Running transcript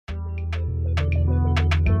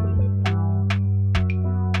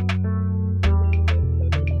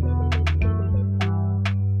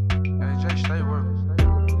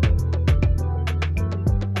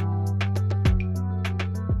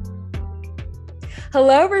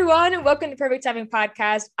Hello, everyone, and welcome to Perfect Timing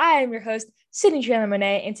Podcast. I am your host, Sydney Chandler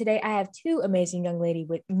Monet, and today I have two amazing young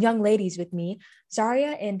ladies with me,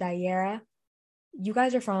 Zaria and Diara. You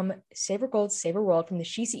guys are from Savor Gold, Savor World from the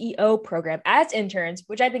She CEO program as interns,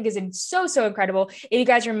 which I think is so incredible. If you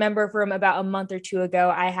guys remember from about a month or two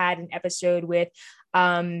ago, I had an episode with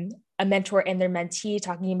a mentor and their mentee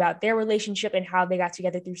talking about their relationship and how they got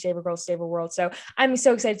together through Savor Gold, Savor World. So I'm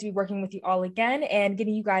so excited to be working with you all again and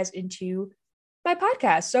getting you guys into my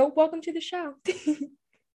podcast. So welcome to the show.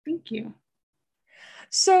 Thank you.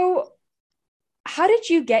 So how did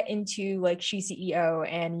you get into like She CEO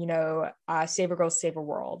and, Savor Girls, Savor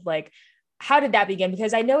World? Like, how did that begin?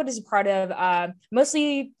 Because I know it is a part of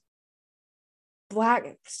mostly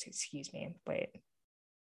Black, excuse me, wait.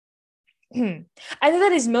 I know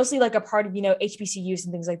that is mostly like a part of, HBCUs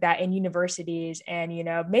and things like that and universities and,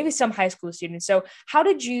 maybe some high school students. So how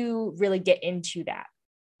did you really get into that?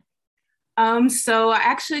 So I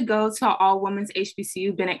actually go to all women's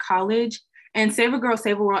HBCU Bennett College, and Savor Girl,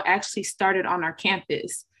 Savor World actually started on our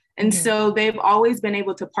campus. And so they've always been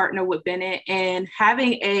able to partner with Bennett, and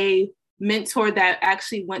having a mentor that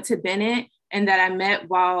actually went to Bennett and that I met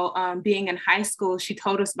while being in high school, she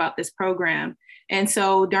told us about this program. And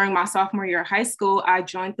so during my sophomore year of high school, I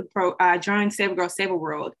joined Savor Girl, Savor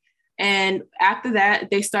World. And after that,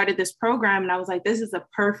 they started this program, and I was like, this is a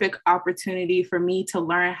perfect opportunity for me to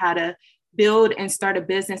learn how to build and start a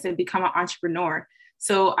business and become an entrepreneur.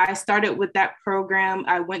 So I started with that program.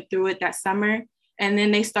 I went through it that summer, and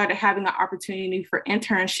then they started having an opportunity for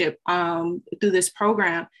internship through this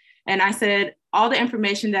program. And I said, all the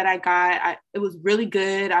information that I got, it was really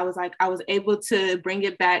good. I was able to bring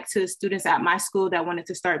it back to students at my school that wanted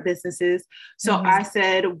to start businesses. So I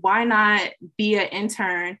said, why not be an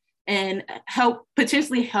intern and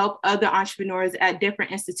potentially help other entrepreneurs at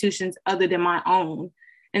different institutions other than my own.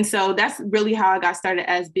 And so that's really how I got started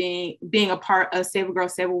as being a part of Savor Girl,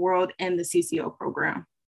 Savor World and the CCO program.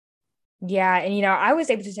 Yeah. And, I was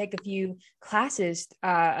able to take a few classes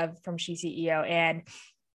from She CEO, and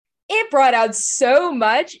it brought out so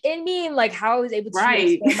much in me, and like how I was able to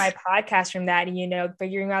expand my podcast from that, and,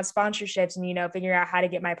 figuring out sponsorships and, figuring out how to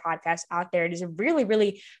get my podcast out there. It is a really,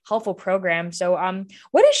 really helpful program. So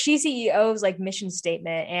what is She CEO's like mission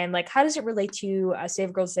statement, and like how does it relate to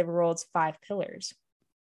Savor Girls, Savor World's 5 pillars?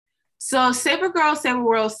 So Savor Girl, Savor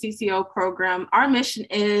World CCO program, our mission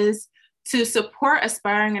is to support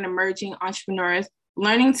aspiring and emerging entrepreneurs,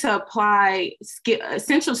 learning to apply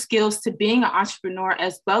essential skills to being an entrepreneur,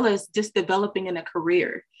 as well as just developing in a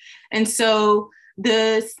career. And so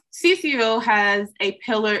the CCO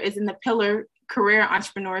is in the pillar career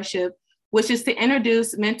entrepreneurship, which is to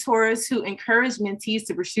introduce mentors who encourage mentees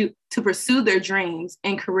to pursue their dreams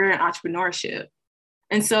in career and entrepreneurship.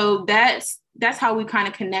 And so that's how we kind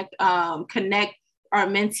of connect our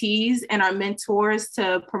mentees and our mentors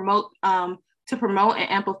to promote and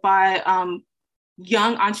amplify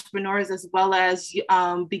young entrepreneurs, as well as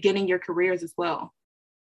beginning your careers as well.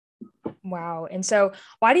 Wow. And so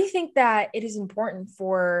why do you think that it is important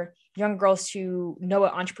for young girls to know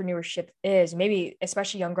what entrepreneurship is? Maybe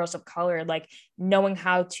especially young girls of color, like knowing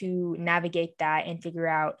how to navigate that and figure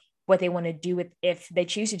out what they want to do with if they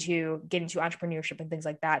choose to get into entrepreneurship and things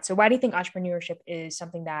like that. So why do you think entrepreneurship is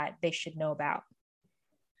something that they should know about?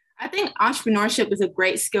 I think entrepreneurship is a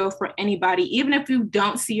great skill for anybody. Even if you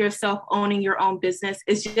don't see yourself owning your own business,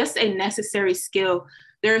 it's just a necessary skill.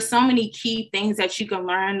 There are so many key things that you can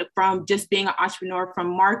learn from just being an entrepreneur,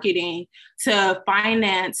 from marketing to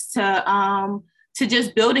finance to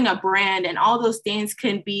just building a brand, and all those things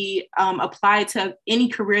can be applied to any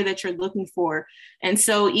career that you're looking for. And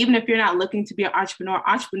so even if you're not looking to be an entrepreneur,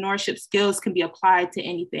 entrepreneurship skills can be applied to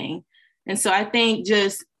anything. And so I think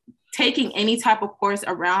just taking any type of course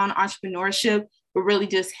around entrepreneurship will really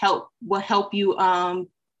just help you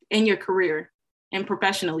in your career and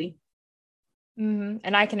professionally.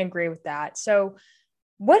 And I can agree with that. So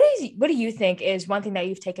what do you think is one thing that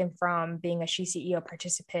you've taken from being a She CEO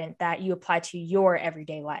participant that you apply to your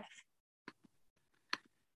everyday life?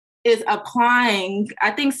 Is applying.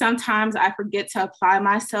 I think sometimes I forget to apply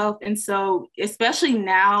myself. And so, especially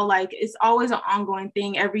now, like it's always an ongoing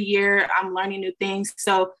thing. Every year I'm learning new things.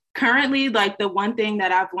 So currently, like the one thing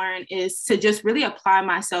that I've learned is to just really apply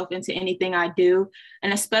myself into anything I do.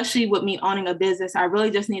 And especially with me owning a business, I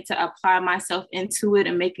really just need to apply myself into it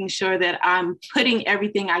and making sure that I'm putting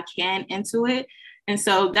everything I can into it. And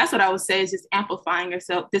so that's what I would say is just amplifying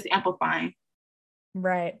yourself, just amplifying.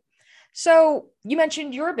 Right. So you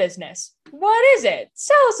mentioned your business. What is it?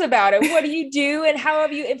 Tell us about it. What do you do, and how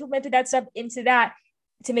have you implemented that stuff into that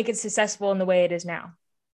to make it successful in the way it is now?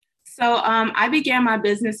 I began my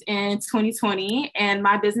business in 2020, and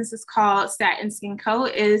my business is called Satin Skin Co.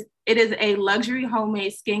 It is a luxury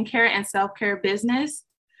homemade skincare and self-care business,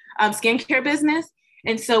 skincare business.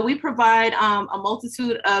 And so we provide a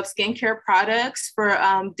multitude of skincare products for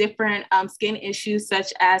different skin issues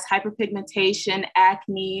such as hyperpigmentation,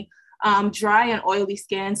 acne, dry and oily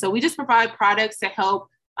skin. So we just provide products to help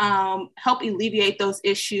alleviate those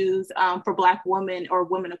issues for Black women or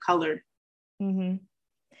women of color. Mm-hmm.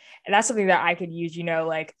 And that's something that I could use,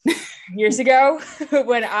 like years ago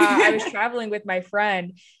when I was traveling with my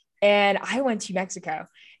friend and I went to Mexico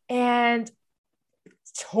and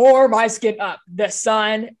tore my skin up. The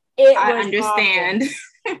sun, I understand.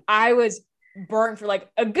 I was burnt for like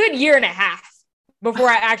a good year and a half before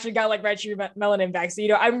I actually got like red melanin back. So,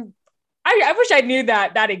 I wish I knew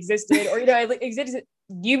that existed, or, it existed.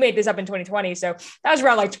 You made this up in 2020. So that was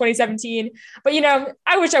around like 2017. But,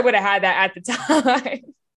 I wish I would have had that at the time.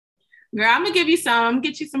 Girl, I'm gonna get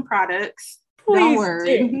you some products. Please don't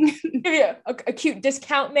worry. Give you a cute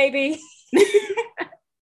discount, maybe.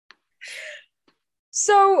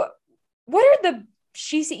 So, what are the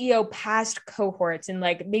She CEO past cohorts and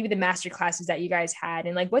like maybe the master classes that you guys had,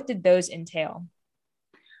 and like what did those entail?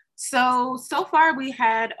 So far we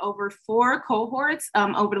had over 4 cohorts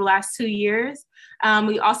over the last 2 years.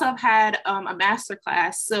 We also have had a master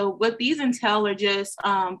class. So what these entail are just,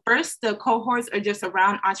 first, the cohorts are just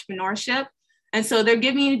around entrepreneurship. And so they're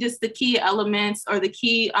giving you just the key elements or the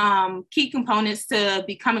key components to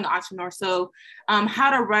becoming an entrepreneur. So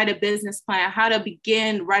how to write a business plan, how to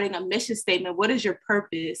begin writing a mission statement, what is your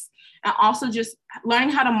purpose? And also just learning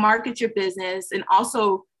how to market your business and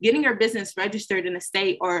also getting your business registered in a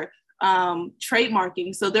state or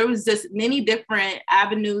trademarking. So there was just many different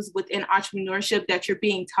avenues within entrepreneurship that you're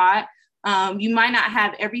being taught. You might not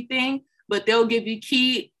have everything, but they'll give you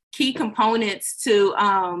key components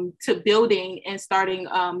to building and starting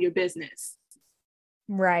your business.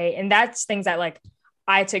 Right. And that's things that like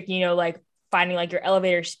I took, like finding like your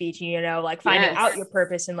elevator speech, like finding out your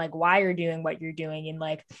purpose and like why you're doing what you're doing. And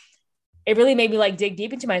like, it really made me like dig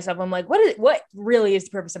deep into myself. I'm like, what really is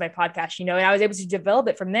the purpose of my podcast? And I was able to develop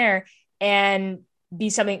it from there and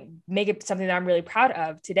make it something that I'm really proud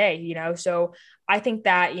of today, So I think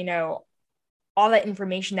that, all that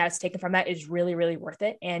information that's taken from that is really, really worth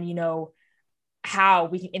it. And, how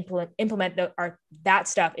we can implement that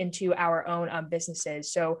stuff into our own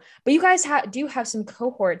businesses. So, but you guys do have some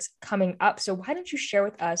cohorts coming up. So why don't you share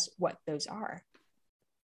with us what those are?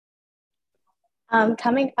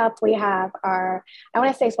 Coming up, we have our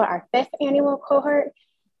 5th annual cohort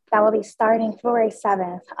that will be starting February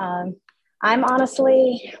 7th. I'm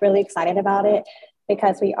honestly really excited about it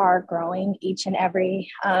because we are growing each and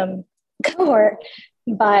every cohort,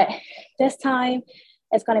 but this time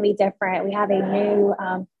it's going to be different. We have a new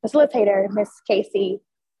facilitator, Miss Casey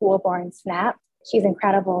Woolborn Snap. She's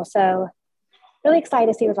incredible. So really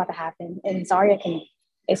excited to see what's about to happen. And Zaria can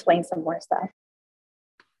explain some more stuff.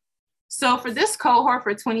 So for this cohort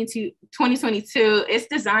for 2022, it's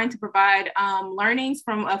designed to provide learnings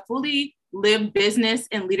from a fully lived business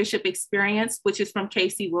and leadership experience, which is from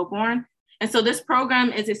Casey Woolborn. And so this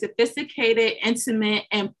program is a sophisticated, intimate,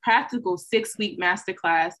 and practical 6-week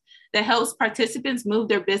masterclass that helps participants move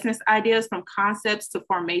their business ideas from concepts to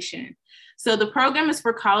formation. So the program is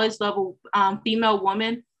for college-level female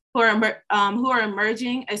women who are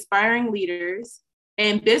emerging, aspiring leaders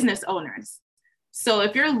and business owners. So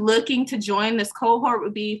if you're looking to join, this cohort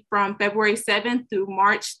would be from February 7th through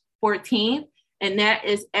March 14th, and that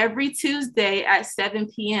is every Tuesday at 7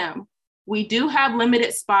 p.m. We do have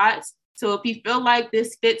limited spots. So if you feel like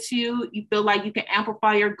this fits you, you feel like you can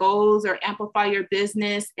amplify your goals or amplify your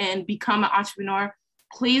business and become an entrepreneur,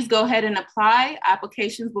 please go ahead and apply.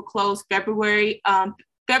 Applications will close February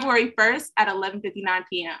 1st at 11:59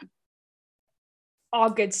 p.m.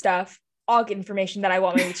 All good stuff. All good information that I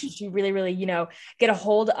want my listeners to really, really, get a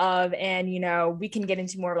hold of. And, we can get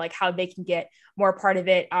into more like how they can get more a part of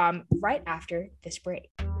it right after this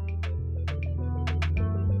break.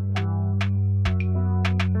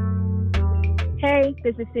 Hey,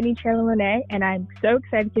 this is Sydney Chandler-Monet, and I'm so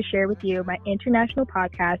excited to share with you my international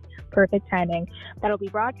podcast, Perfect Timing, that'll be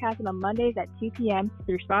broadcasted on Mondays at 2 p.m.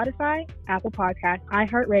 through Spotify, Apple Podcasts,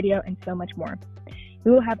 iHeartRadio, and so much more. We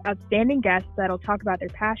will have outstanding guests that'll talk about their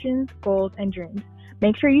passions, goals, and dreams.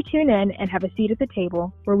 Make sure you tune in and have a seat at the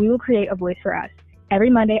table where we will create a voice for us every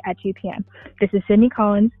Monday at 2 p.m. This is Sydney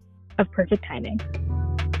Collins of Perfect Timing.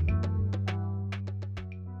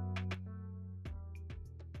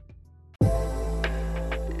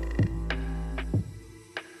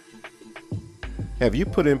 Have you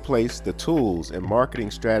put in place the tools and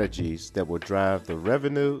marketing strategies that will drive the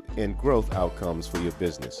revenue and growth outcomes for your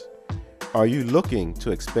business? Are you looking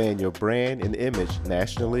to expand your brand and image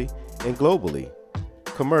nationally and globally?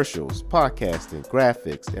 Commercials, podcasting,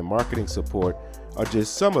 graphics, and marketing support are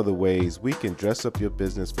just some of the ways we can dress up your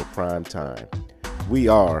business for prime time. We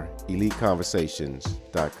are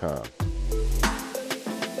EliteConversations.com.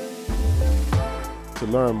 To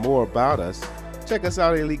learn more about us, check us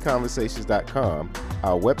out at EliteConversations.com,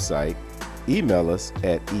 our website, email us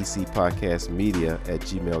at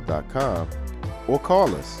ecpodcastmedia@gmail.com, or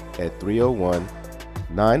call us at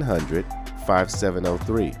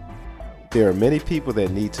 301-900-5703. There are many people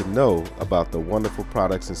that need to know about the wonderful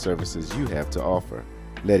products and services you have to offer.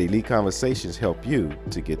 Let Elite Conversations help you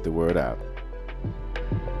to get the word out.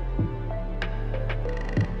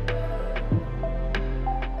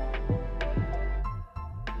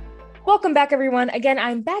 Welcome back, everyone. Again,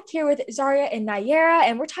 I'm back here with Zaria and Nayera,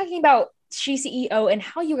 and we're talking about She CEO and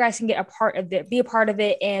how you guys can get a part of it, be a part of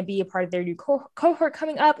it, and be a part of their new cohort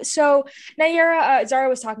coming up. So Nayera, Zaria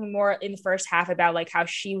was talking more in the first half about like how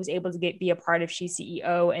she was able to be a part of She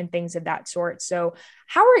CEO and things of that sort. So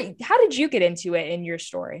how did you get into it in your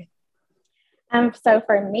story? So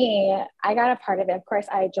for me, I got a part of it. Of course,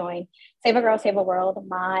 I joined Save a Girl, Save a World.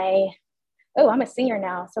 I'm a senior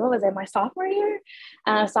now. So what was it? My sophomore year?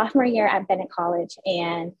 Sophomore year at Bennett College.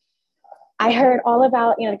 And I heard all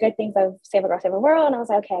about, the good things of Save a Girl, Save a World. And I was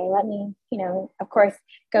like, okay, let me, of course,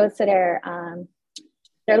 go to their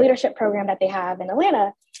leadership program that they have in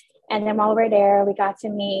Atlanta. And then while we were there, we got to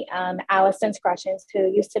meet Allison Scrutchins,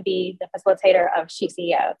 who used to be the facilitator of She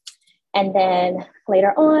CEO. And then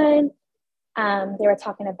later on, they were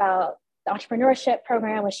talking about the entrepreneurship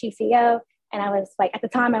program with She CEO. And I was like, at the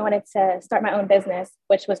time, I wanted to start my own business,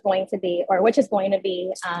 which is going to be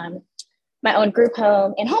my own group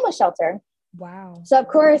home and homeless shelter. Wow. So of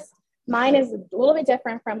course, mine is a little bit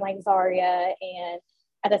different from like Zaria. And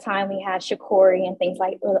at the time we had Shakori and things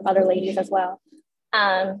like other ladies as well.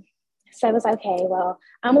 So I was like, okay, well,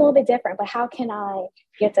 I'm a little bit different, but how can I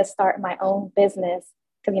get to start my own business?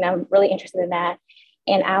 Because, I'm really interested in that.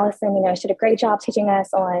 And Allison, she did a great job teaching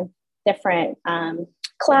us on different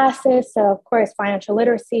classes. So of course, financial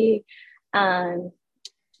literacy,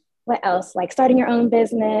 what else? Like starting your own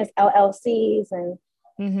business, LLCs. And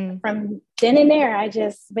from then and there, I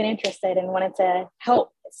just been interested and wanted to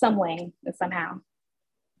help some way and somehow.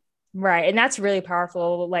 Right. And that's really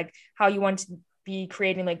powerful. Like how you want to be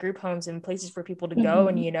creating like group homes and places for people to go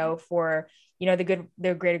and, for,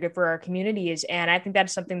 the greater good for our communities. And I think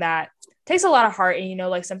that's something that takes a lot of heart and,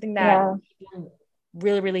 like something that people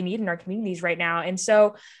really, really need in our communities right now. And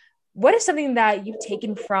so what is something that you've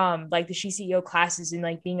taken from like the She CEO classes and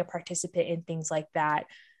like being a participant in things like that?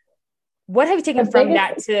 What have you taken from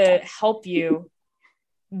that to help you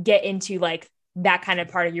get into like that kind of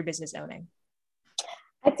part of your business owning?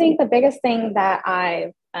 I think the biggest thing that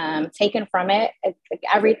I've taken from it, it's like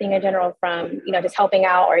everything in general from, just helping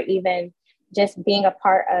out or even just being a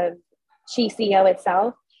part of She CEO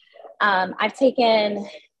itself. I've taken,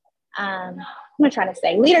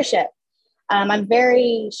 leadership. I'm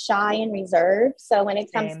very shy and reserved. So when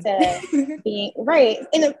it comes to being right,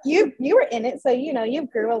 and you were in it, so you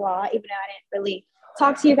grew a lot. Even though I didn't really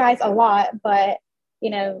talk to you guys a lot, but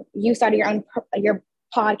you started your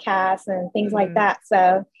podcast and things like that.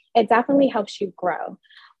 So it definitely helps you grow.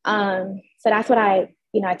 So that's what I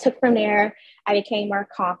took from there. I became more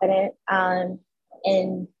confident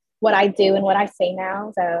in what I do and what I say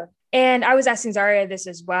now. So. And I was asking Zaria this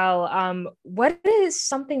as well. Why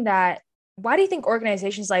do you think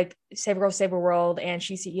organizations like Save a Girl, Save a World and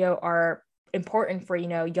She CEO are important for,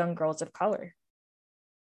 young girls of color?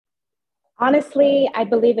 Honestly, I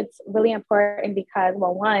believe it's really important because,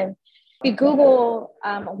 well, one, if you Google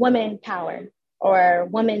women power or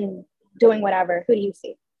women doing whatever, who do you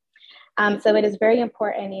see? So it is very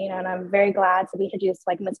important, and I'm very glad to be introduced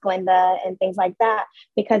like Miss Glenda and things like that,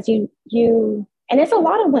 because and it's a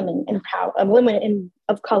lot of women in power,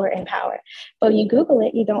 of color in power, but when you Google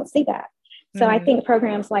it, you don't see that. So I think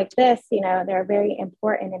programs like this, they're very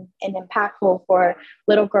important and impactful for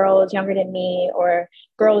little girls younger than me or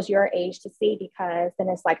girls your age to see, because then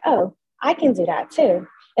it's like, oh, I can do that too.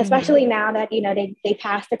 Especially now that, they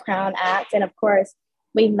passed the Crown Act. And of course,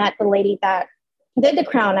 we met the lady that did the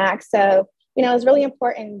Crown Act. So, it's really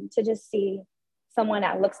important to just see someone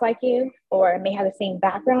that looks like you or may have the same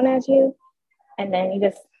background as you. And then you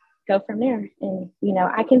just go from there. And,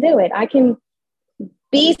 I can do it. I can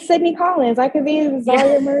be Sydney Collins. I could be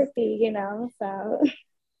Zaria Murphy, so.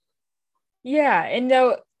 Yeah. And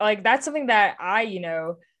like, that's something that I,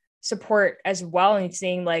 support as well. And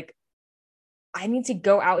seeing like I need to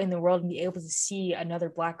go out in the world and be able to see another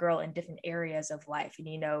Black girl in different areas of life.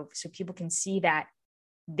 And, so people can see that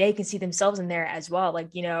they can see themselves in there as well. Like,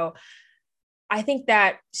 I think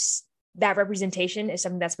that representation is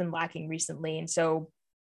something that's been lacking recently. And so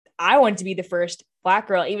I want to be the first Black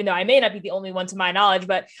girl, even though I may not be the only one to my knowledge,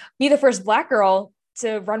 but be the first Black girl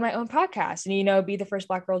to run my own podcast and, be the first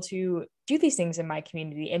Black girl to do these things in my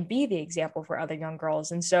community and be the example for other young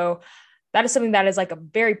girls. And so that is something that is like a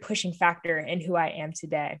very pushing factor in who I am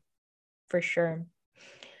today, for sure.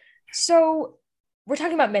 So we're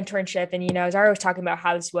talking about mentorship, and, Zara was talking about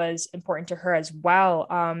how this was important to her as well.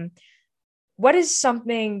 What is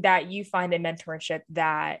something that you find in mentorship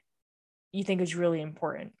that you think is really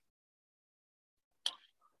important?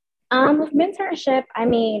 With mentorship, I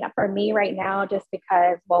mean, for me right now, just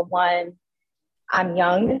because, well, one, I'm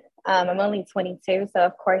young. I'm only 22. So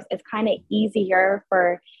of course it's kind of easier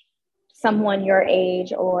for someone your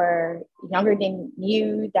age or younger than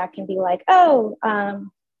you that can be like, oh,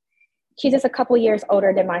 she's just a couple years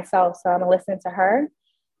older than myself, so I'm gonna listen to her.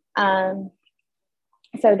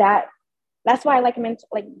 So that's why I like being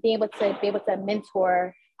able to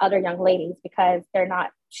mentor other young ladies, because they're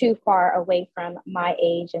not too far away from my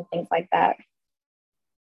age and things like that.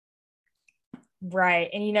 Right.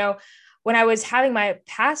 And, when I was having my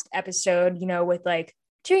past episode, with like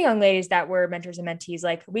two young ladies that were mentors and mentees,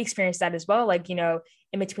 like we experienced that as well, like, in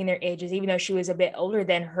between their ages, even though she was a bit older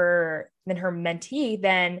than her mentee,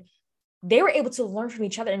 then they were able to learn from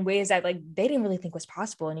each other in ways that like they didn't really think was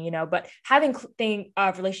possible. And, but having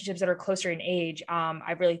relationships that are closer in age,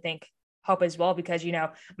 I really think help as well, because,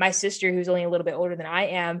 my sister, who's only a little bit older than I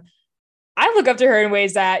am, I look up to her in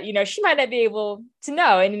ways that, she might not be able to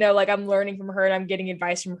know. And, like I'm learning from her and I'm getting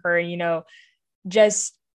advice from her, and,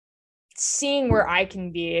 just seeing where I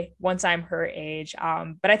can be once I'm her age.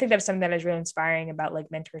 But I think that's something that is really inspiring about like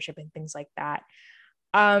mentorship and things like that.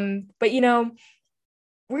 But,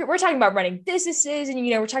 we're talking about running businesses and,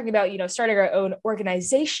 we're talking about, starting our own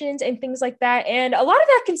organizations and things like that. And a lot of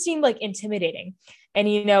that can seem like intimidating. And,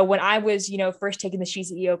 when I was, first taking the She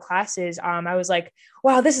CEO classes, I was like,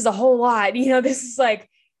 wow, this is a whole lot. This is like,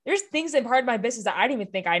 there's things in part of my business that I didn't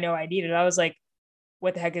even think I know I needed. I was like,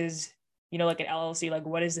 what the heck is, like an LLC? Like,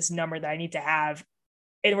 what is this number that I need to have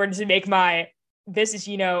in order to make my business,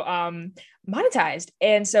 monetized?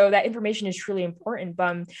 And so that information is truly important.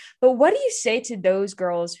 But what do you say to those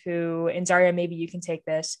girls who, and Zaria, maybe you can take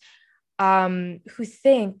this, who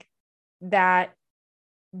think that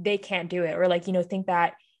they can't do it, or like, think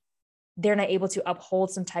that they're not able to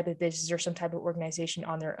uphold some type of business or some type of organization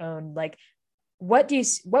on their own? Like, what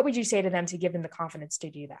would you say to them to give them the confidence to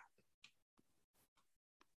do that?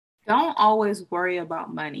 Don't always worry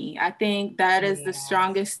about money. I think that is the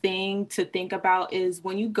strongest thing to think about, is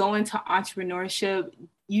when you go into entrepreneurship,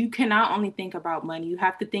 you cannot only think about money. You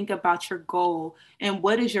have to think about your goal and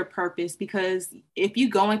what is your purpose. Because if you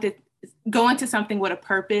go into something with a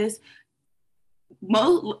purpose,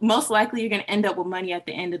 most likely you're going to end up with money at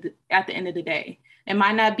the end of the day. It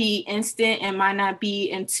might not be instant. It might not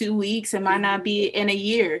be in 2 weeks. It might not be in a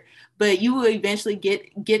year, but you will eventually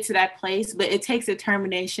get to that place. But it takes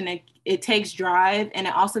determination. It takes drive, and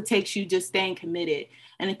it also takes you just staying committed.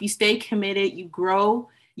 And if you stay committed, you grow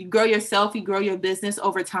yourself, you grow your business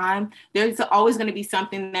over time. There's always going to be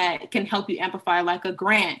something that can help you amplify, like a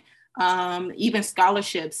grant, even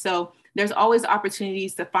scholarships. So there's always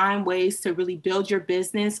opportunities to find ways to really build your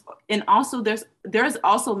business. And also there's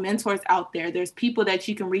also mentors out there. There's people that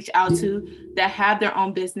you can reach out to that have their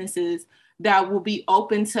own businesses that will be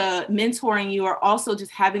open to mentoring you, or also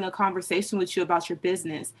just having a conversation with you about your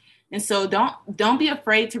business. And so don't be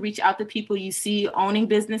afraid to reach out to people you see owning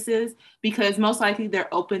businesses, because most likely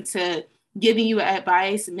they're open to giving you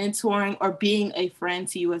advice, mentoring, or being a friend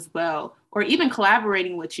to you as well, or even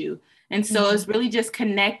collaborating with you. And so it's really just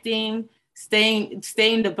connecting, staying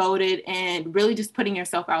devoted, and really just putting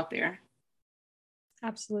yourself out there.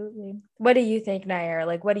 Absolutely. What do you think, Nair?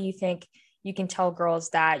 Like, what do you think you can tell girls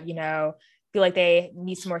that, feel like they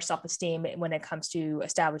need some more self-esteem when it comes to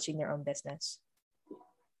establishing their own business?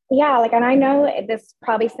 Yeah, and I know this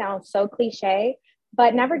probably sounds so cliche,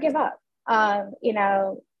 but never give up. Have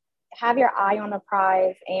your eye on the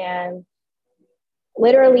prize, and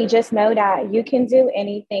literally just know that you can do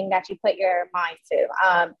anything that you put your mind to.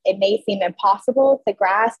 It may seem impossible to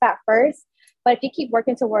grasp at first, but if you keep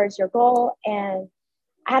working towards your goal, and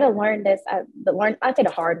I had to learn this, I'd say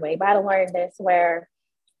the hard way, but I had to learn this where,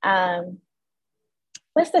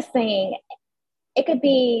 what's the saying? It could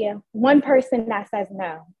be one person that says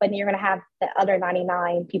no, but then you're going to have the other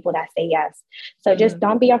 99 people that say yes. So just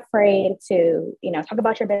don't be afraid to, talk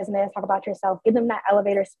about your business, talk about yourself, give them that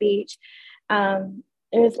elevator speech.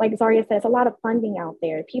 There's, like Zaria says, a lot of funding out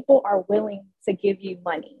there. People are willing to give you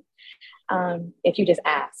money if you just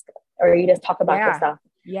ask or you just talk about yourself.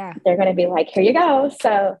 Yeah. They're going to be like, here you go.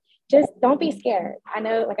 So just don't be scared. I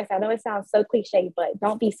know, like I said, I know it sounds so cliche, but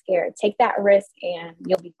don't be scared. Take that risk and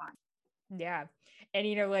you'll be fine. Yeah. And,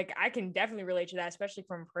 you know, like I can definitely relate to that, especially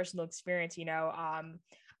from personal experience. You know,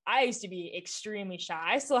 I used to be extremely shy.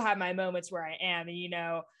 I still have my moments where I am, and, you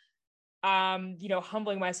know,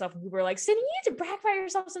 humbling myself when people are like, Cindy, you need to brag about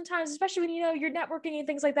yourself sometimes, especially when, you know, you're networking and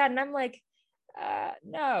things like that. And I'm like,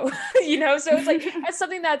 no, you know, so it's like, that's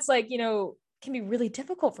something that's like, you know, can be really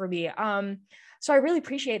difficult for me. So I really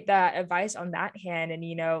appreciate that advice on that hand, and,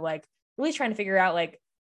 you know, like really trying to figure out like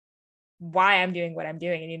why I'm doing what I'm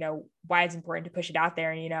doing, and, you know, why it's important to push it out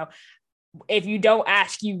there. And, you know, if you don't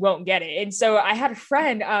ask, you won't get it. And so I had a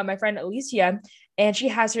friend, my friend Alicia, and she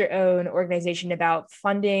has her own organization about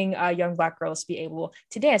funding young Black girls to be able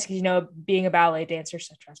to dance. Because, you know, being a ballet dancer,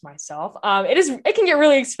 such as myself, it can get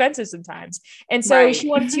really expensive sometimes. And so she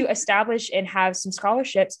wanted to establish and have some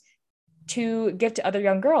scholarships to give to other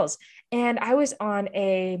young girls. And I was on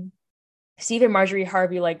a Stephen Marjorie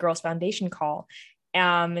Harvey like Girls Foundation call.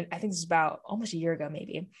 And I think this is about almost a year ago,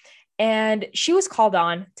 maybe. And she was called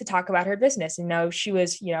on to talk about her business. And, you know, she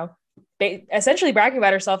was, you know, essentially bragging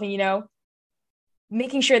about herself and, you know,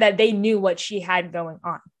 making sure that they knew what she had going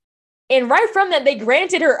on. And right from that, they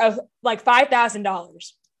granted her of like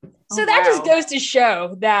 $5,000. So that just goes to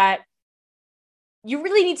show that you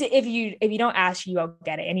really need to, if you don't ask, you won't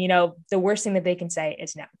get it. And, you know, the worst thing that they can say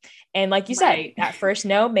is no. And like you said, that first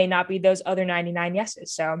no may not be those other 99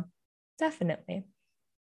 yeses. So definitely.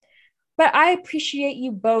 But I appreciate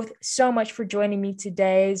you both so much for joining me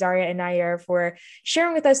today, Zaria and Nair, for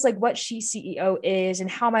sharing with us like what She's CEO is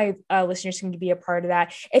and how my listeners can be a part of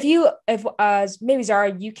that. If maybe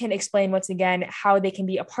Zaria, you can explain once again how they can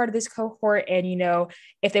be a part of this cohort, and, you know,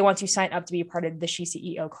 if they want to sign up to be a part of the She's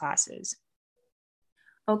CEO classes.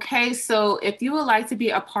 Okay, so if you would like to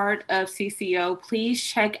be a part of CCO, please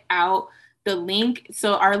check out the link.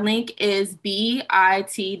 So our link is bit.ly/SHE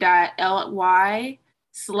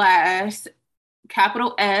CE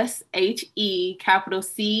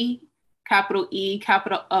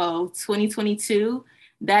O 2022.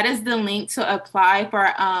 That is the link to apply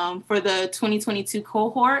for the 2022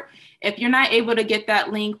 cohort. If you're not able to get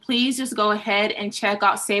that link, please just go ahead and check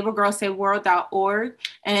out SaveAGirlSaveAWorld.org,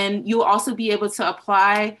 and you'll also be able to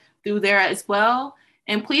apply through there as well.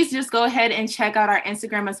 And please just go ahead and check out our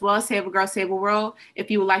Instagram as well, Save a Girl, Save a World, if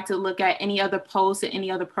you would like to look at any other posts and any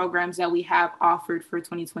other programs that we have offered for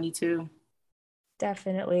 2022.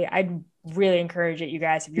 Definitely. I'd really encourage it, you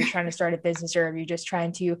guys, if you're trying to start a business or if you're just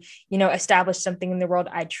trying to, you know, establish something in the world.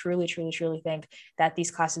 I truly, truly, truly think that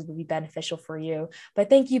these classes will be beneficial for you. But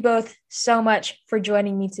thank you both so much for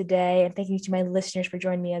joining me today. And thank you to my listeners for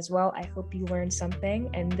joining me as well. I hope you learned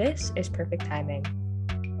something. And this is Perfect Timing.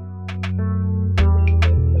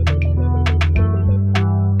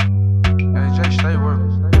 Hey, Jay, stay with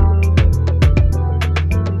us.